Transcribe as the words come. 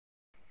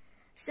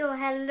So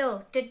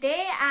hello,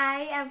 today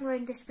I am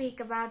going to speak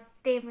about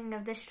Taming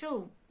of the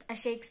Shrew, a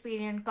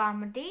Shakespearean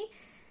comedy.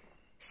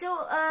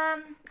 So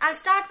I'll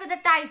start with the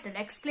title,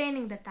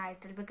 explaining the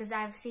title, because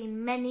I've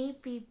seen many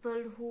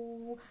people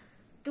who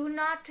do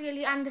not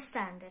really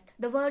understand it.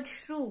 The word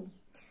shrew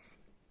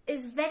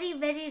is very,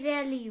 very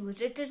rarely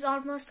used. It is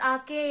almost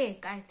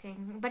archaic, I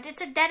think. But it's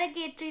a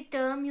derogatory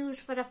term used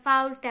for a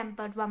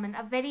foul-tempered woman,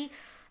 a very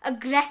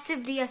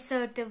aggressively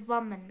assertive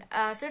woman.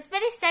 So it's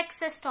very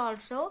sexist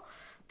also.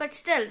 But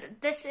still,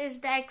 this is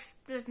the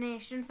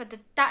explanation for the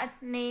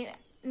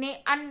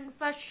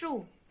for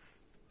shrew.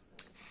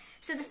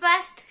 So the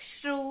first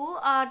shrew,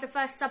 or the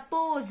first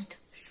supposed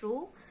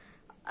shrew,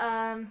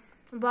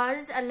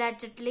 was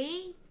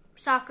allegedly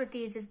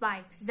Socrates'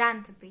 wife,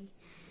 Xanthippe.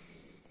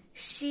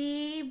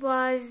 She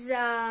was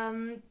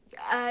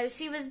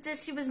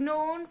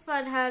known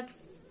for her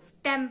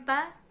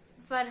temper,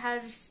 for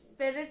her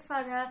spirit,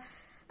 for her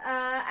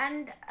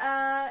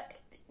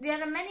there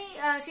are many.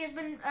 She has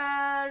been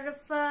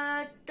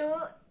referred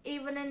to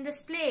even in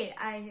this play.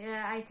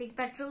 I think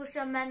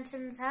Petruchia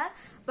mentions her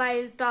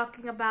while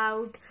talking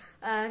about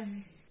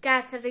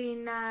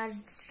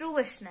Katharina's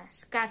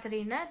shrewishness.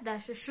 Katharina, the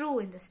shrew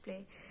in this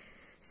play.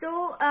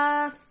 So,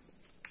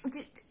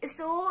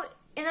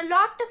 in a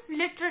lot of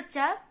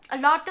literature, a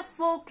lot of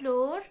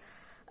folklore,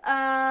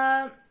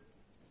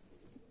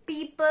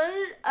 people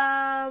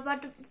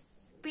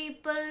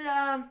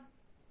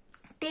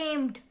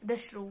tamed the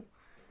shrew.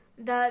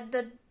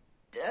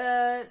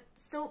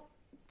 So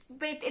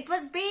it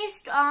was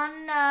based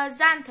on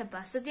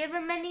Xanthippe. So there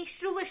were many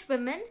shrewish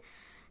women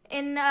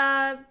in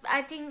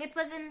I think it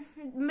was in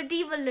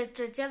medieval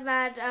literature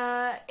where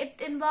it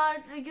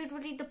involved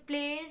usually the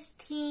play's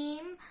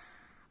theme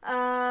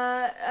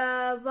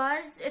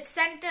it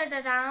centered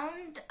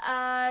around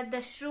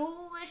the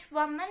shrewish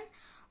woman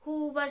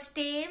who was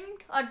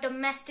tamed or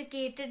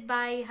domesticated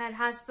by her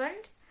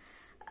husband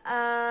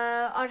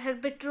or her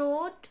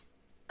betrothed.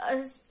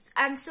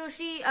 And so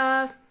she,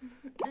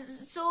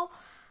 so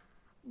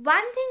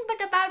one thing,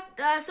 but about,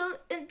 so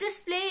this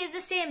play is the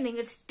same thing.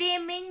 It's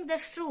taming the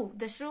shrew.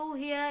 The shrew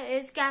here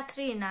is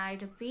Katharina, I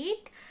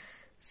repeat.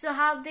 So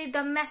how they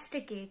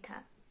domesticate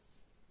her.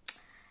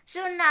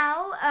 So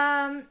now,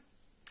 I'm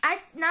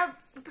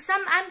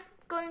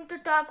going to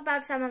talk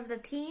about some of the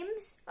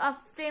themes of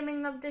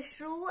Taming of the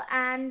Shrew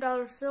and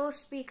also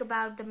speak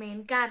about the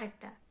main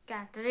character,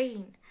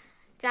 Catherine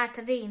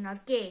or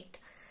Kate.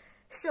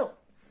 So,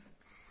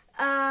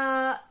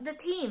 the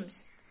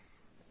themes.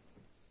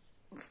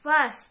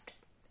 First,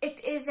 it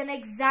is an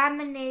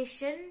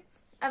examination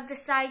of the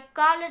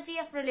psychology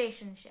of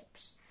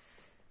relationships.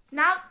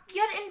 Now,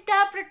 your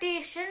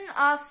interpretation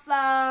of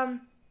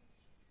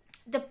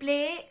the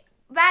play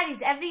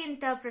varies. Every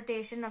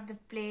interpretation of the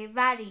play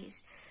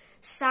varies.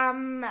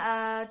 Some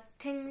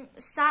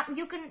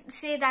you can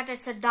say that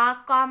it's a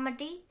dark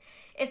comedy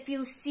if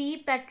you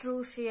see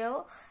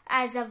Petruchio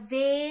as a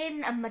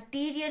vain, a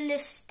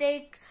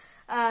materialistic,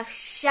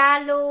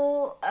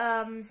 shallow,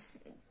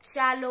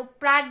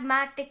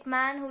 pragmatic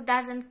man who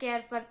doesn't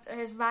care for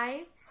his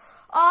wife,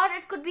 or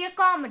it could be a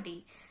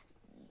comedy,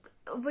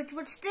 which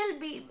would still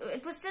be.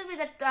 It would still be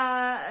that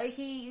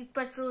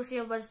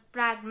Petruchio was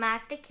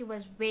pragmatic, he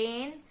was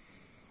vain,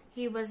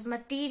 he was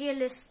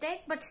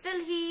materialistic, but still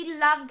he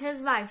loved his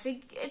wife. So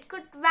it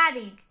could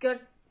vary your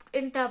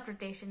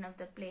interpretation of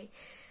the play.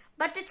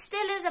 But it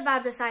still is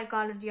about the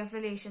psychology of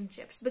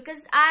relationships,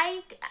 because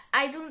I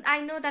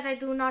know that I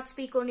do not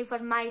speak only for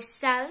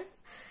myself.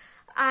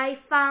 I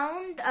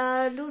found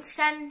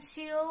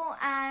Lucentio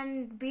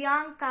and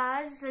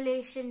Bianca's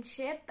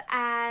relationship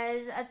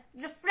as a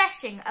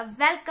refreshing, a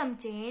welcome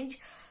change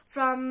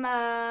from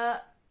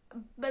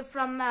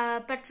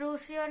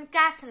Petruchio and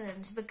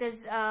Catherine's,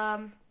 because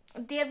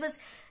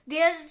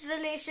their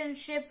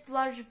relationship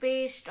was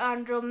based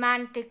on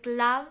romantic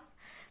love,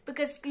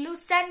 because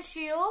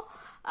Lucentio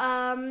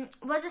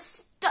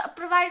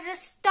provided a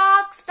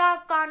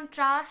stark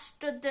contrast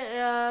to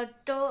the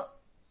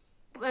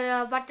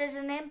what is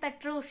his name,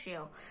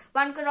 Petruchio.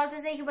 One could also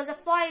say he was a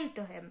foil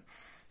to him.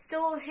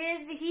 So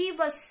he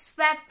was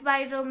swept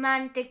by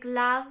romantic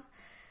love,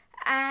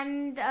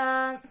 and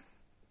so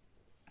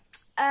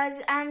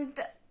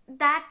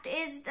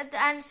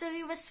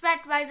he was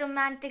swept by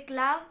romantic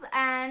love,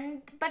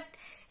 but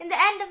in the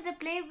end of the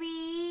play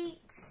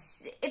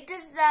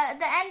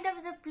the end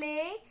of the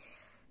play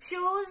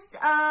shows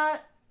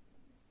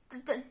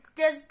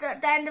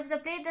the end of the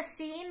play, the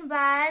scene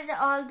where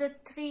all the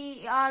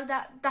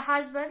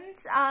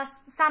husbands are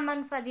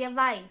summoned for their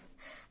wife,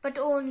 but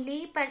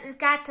only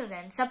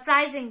Catherine,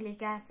 surprisingly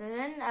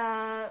Catherine,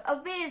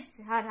 obeys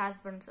her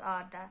husband's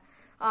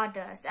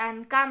orders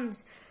and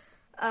comes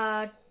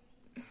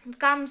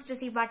to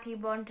see what he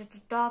wanted to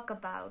talk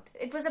about.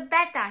 It was a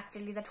bet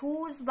actually, that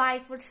whose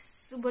wife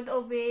would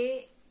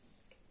obey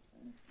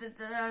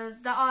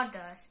the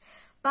orders.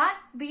 But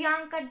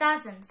Bianca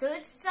doesn't. So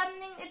it's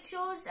something, it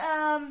shows,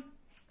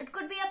 it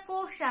could be a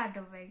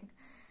foreshadowing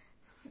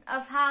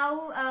of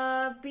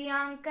how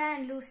Bianca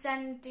and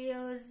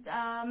Lucentio's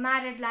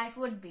married life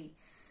would be.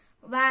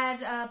 where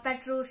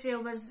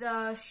Petruchio was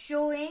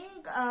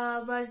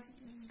was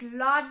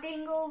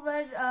lording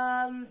over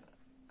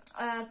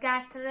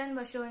Catherine,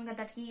 was showing her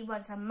that he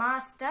was her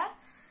master.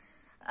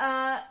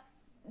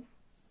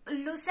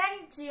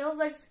 Lucentio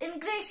was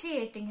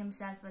ingratiating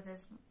himself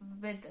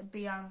with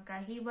Bianca.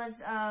 He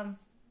was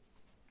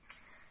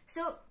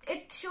so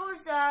it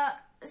shows.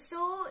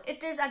 So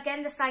it is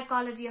again the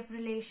psychology of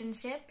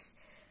relationships.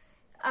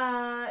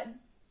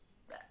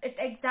 It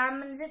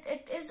examines it.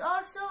 It is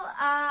also.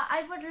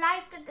 I would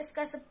like to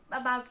discuss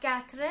about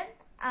Catherine.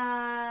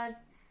 How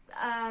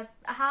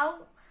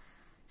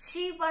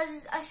she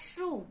was a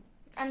shrew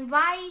and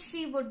why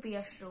she would be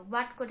a shrew.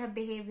 What could her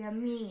behavior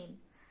mean?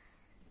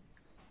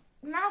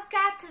 Now,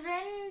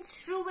 Catherine's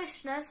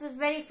shrewishness was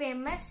very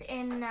famous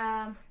in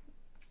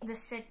the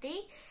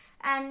city,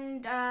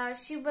 and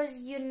she was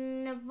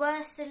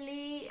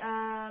universally,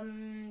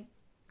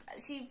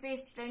 she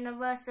faced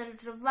universal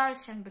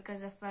revulsion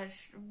because of her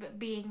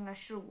being a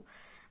shrew.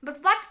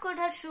 But what could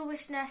her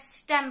shrewishness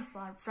stem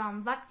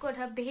from? What could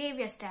her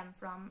behavior stem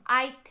from?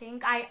 I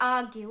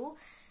argue,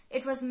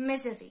 it was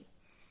misery.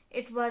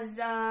 It was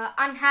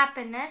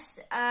unhappiness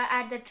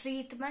at the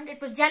treatment.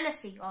 It was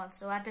jealousy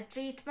also at the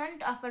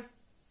treatment of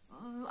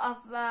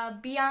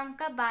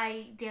Bianca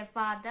by their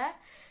father.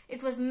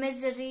 It was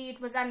misery.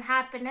 It was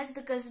unhappiness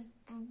because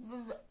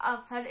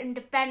of her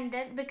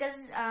independence.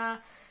 Because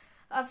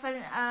of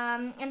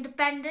her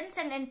independence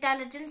and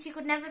intelligence, she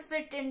could never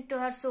fit into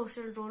her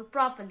social role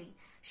properly.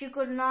 She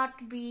could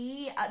not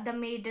be the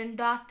maiden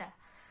daughter.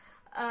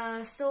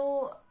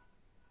 So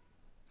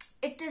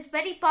it is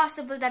very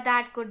possible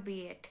that could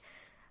be it.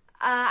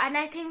 And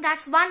I think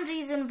that's one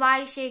reason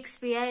why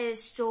Shakespeare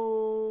is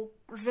so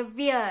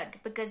revered,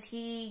 because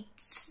he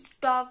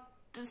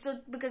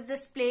because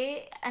this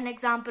play, an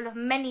example of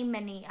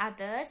many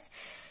others,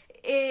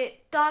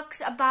 it talks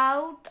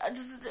about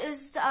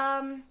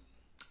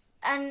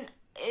and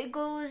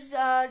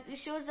it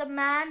shows a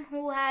man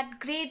who had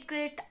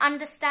great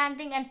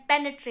understanding and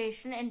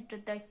penetration into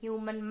the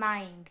human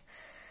mind.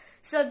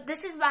 So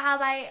this is how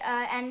I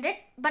end it.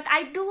 But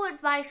I do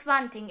advise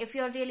one thing. If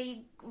you're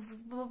really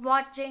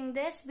watching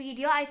this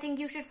video, I think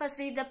you should first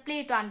read the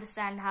play to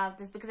understand how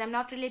this, because I'm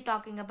not really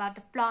talking about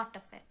the plot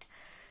of it.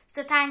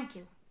 So thank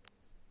you.